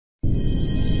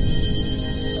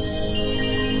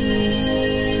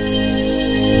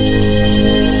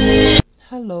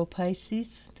Hello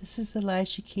Pisces, this is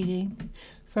Elisha Keating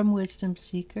from Wisdom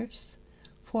Seekers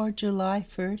for July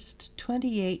 1st,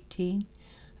 2018,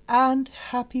 and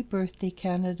happy birthday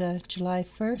Canada, July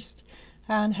 1st,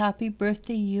 and happy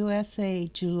birthday USA,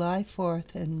 July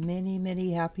 4th, and many,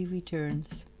 many happy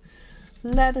returns.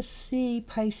 Let us see,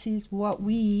 Pisces, what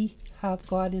we have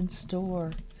got in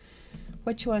store.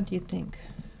 Which one do you think?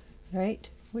 Right?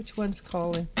 Which one's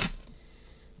calling?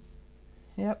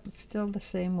 Yep, it's still the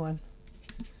same one.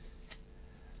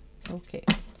 Okay,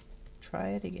 try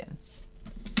it again.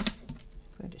 I'm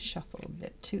going to shuffle a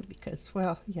bit too because,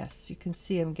 well, yes, you can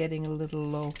see I'm getting a little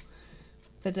low.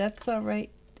 But that's all right.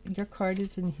 Your card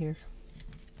is in here.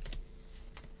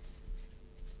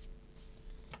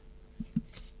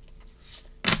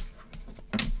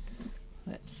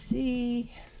 Let's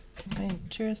see.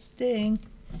 Interesting.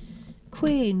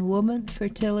 Queen, woman,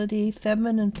 fertility,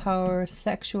 feminine power,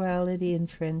 sexuality,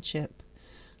 and friendship.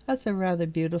 That's a rather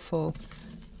beautiful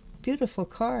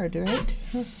card, right?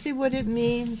 Let's see what it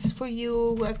means for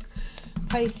you,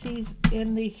 Pisces,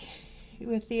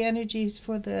 with the energies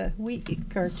for the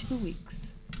week or 2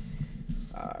 weeks.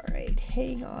 All right,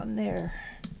 hang on there.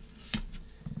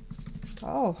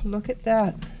 Oh, look at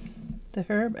that. The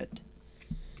Hermit.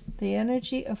 The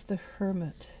energy of the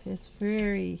Hermit is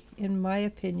very, in my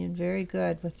opinion, very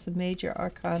good with the major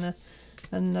arcana,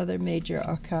 another major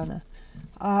arcana.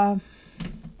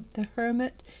 The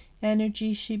Hermit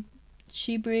energy,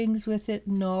 she brings with it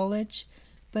knowledge,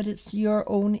 but it's your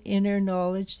own inner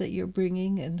knowledge that you're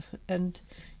bringing and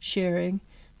sharing.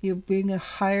 You bring a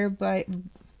higher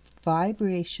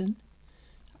vibration,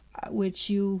 which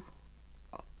you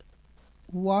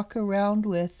walk around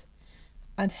with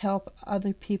and help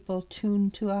other people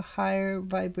tune to a higher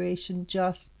vibration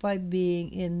just by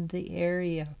being in the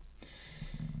area.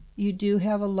 You do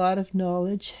have a lot of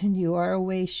knowledge and you are a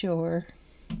way shower,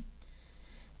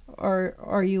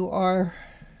 or you are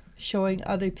showing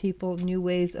other people new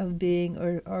ways of being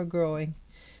or growing,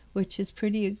 which is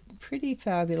pretty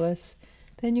fabulous.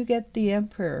 Then you get the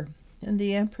Emperor, and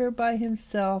the Emperor by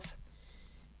himself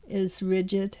is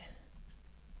rigid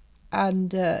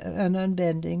and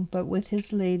unbending, but with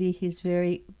his lady he's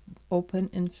very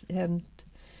open and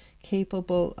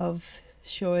capable of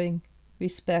showing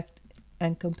respect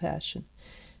and compassion.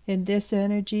 In this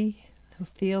energy, the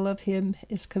feel of him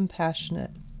is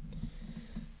compassionate,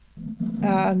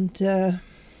 and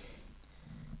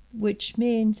which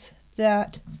means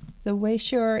that the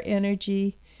Wayshower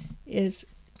energy is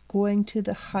going to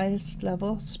the highest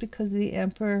levels, because the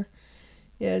Emperor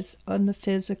is on the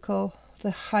physical,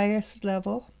 the highest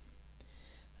level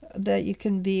that you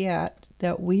can be at,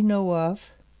 that we know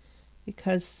of,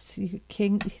 because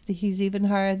he's even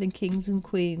higher than kings and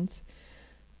queens.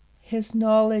 His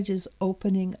knowledge is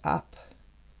opening up,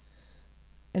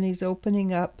 and he's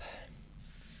opening up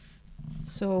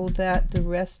so that the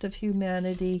rest of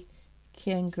humanity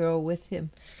can grow with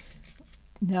him.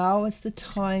 Now is the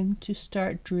time to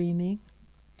start dreaming.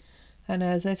 And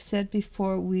as I've said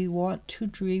before, we want to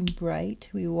dream bright.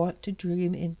 We want to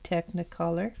dream in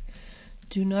Technicolor.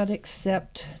 Do not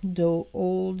accept the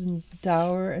old and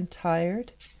dour and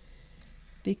tired,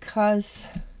 because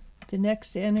the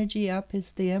next energy up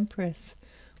is the Empress,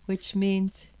 which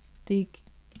means the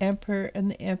Emperor and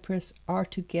the Empress are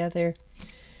together.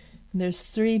 And there's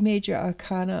 3 major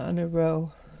arcana in a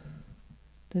row.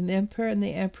 The Emperor and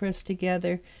the Empress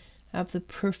together have the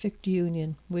perfect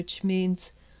union, which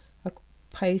means,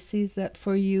 Pisces, that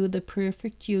for you the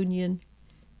perfect union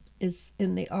is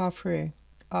in the offering.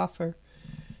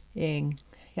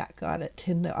 Yeah, got it,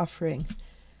 in the offering.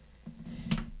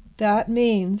 That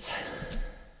means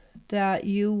that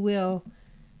you will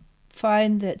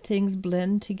find that things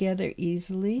blend together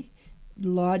easily.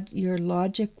 Your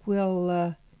logic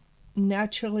will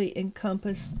naturally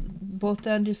encompass both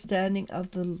the understanding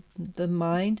of the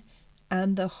mind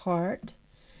and the heart.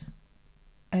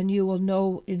 And you will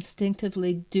know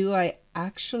instinctively, do I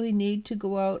actually need to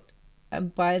go out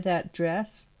and buy that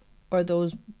dress or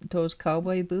those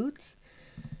cowboy boots?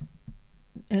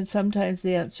 And sometimes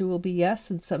the answer will be yes,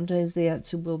 and sometimes the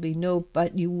answer will be no,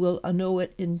 but you will know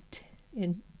it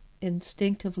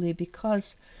instinctively,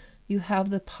 because you have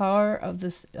the power of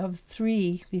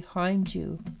 3 behind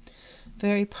you.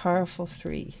 Very powerful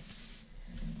 3.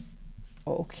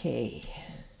 Okay.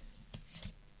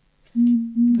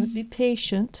 But be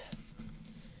patient.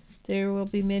 There will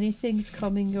be many things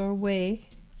coming your way.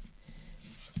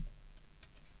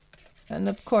 And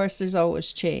of course, there's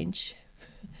always change.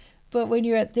 But when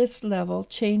you're at this level,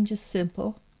 change is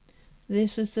simple.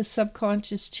 This is the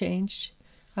subconscious change.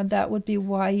 And that would be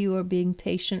why you are being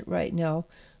patient right now.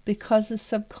 because the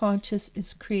subconscious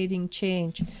is creating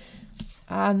change.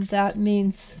 And that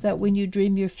means that when you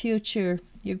dream your future,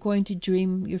 you're going to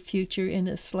dream your future in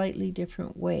a slightly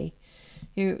different way.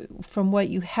 From what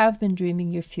you have been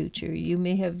dreaming your future. You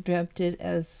may have dreamt it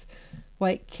as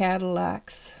white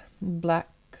Cadillacs, black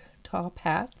top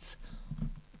hats,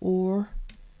 but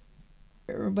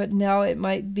now it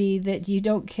might be that you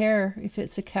don't care if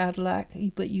it's a Cadillac,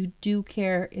 but you do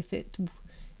care if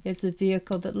it's a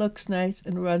vehicle that looks nice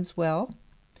and runs well.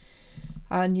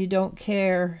 And you don't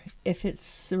care if it's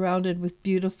surrounded with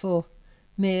beautiful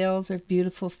males or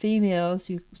beautiful females.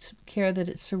 You care that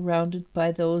it's surrounded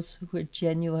by those who are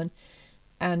genuine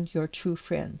and your true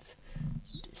friends.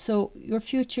 So your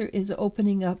future is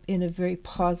opening up in a very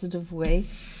positive way.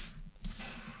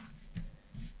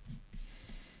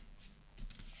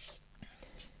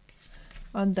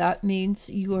 And that means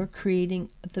you are creating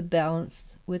the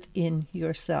balance within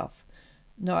yourself.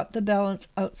 Not the balance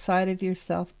outside of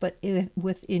yourself, but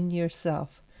within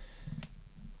yourself.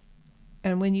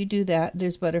 And when you do that,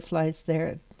 there's butterflies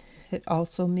there. It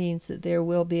also means that there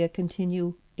will be a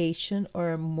continuation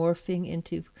or a morphing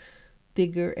into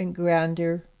bigger and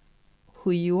grander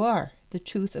who you are, the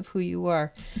truth of who you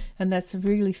are. And that's a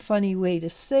really funny way to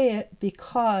say it,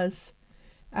 because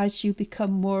as you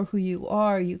become more who you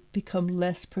are, you become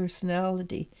less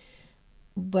personality,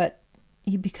 but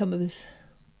you become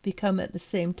at the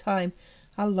same time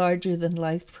a larger than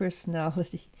life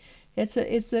personality.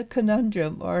 It's a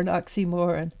conundrum or an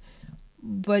oxymoron.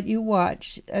 But you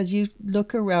watch, as you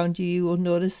look around you, you will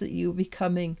notice that you're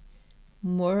becoming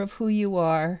more of who you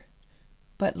are,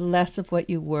 but less of what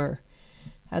you were.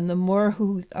 And the more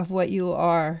of what you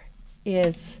are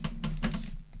is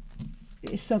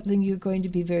something you're going to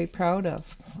be very proud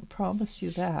of. I promise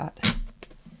you that.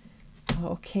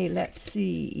 Okay, let's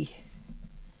see.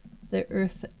 The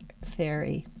Earth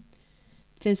Fairy.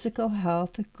 Physical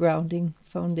health, grounding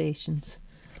foundations.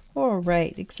 All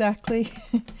right, exactly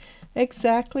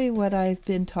what I've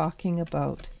been talking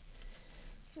about.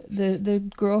 The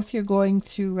growth you're going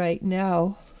through right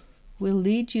now will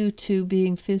lead you to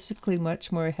being physically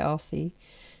much more healthy,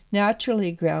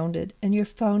 naturally grounded, and your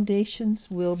foundations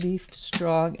will be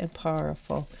strong and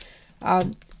powerful.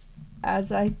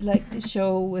 As I like to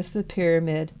show with the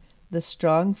pyramid, the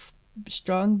strong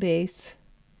base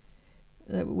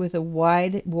with a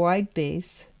wide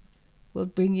base will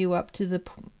bring you up to the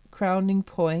crowning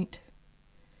point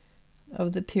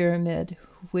of the pyramid,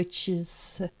 which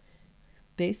is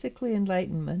basically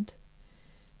enlightenment,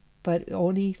 but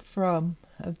only from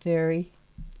a very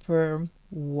firm,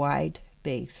 wide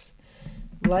base.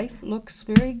 Life looks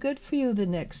very good for you the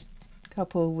next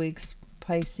couple of weeks,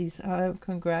 Pisces.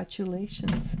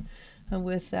 Congratulations. And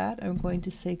with that, I'm going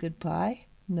to say goodbye.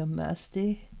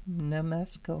 Namaste.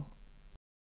 Namasko.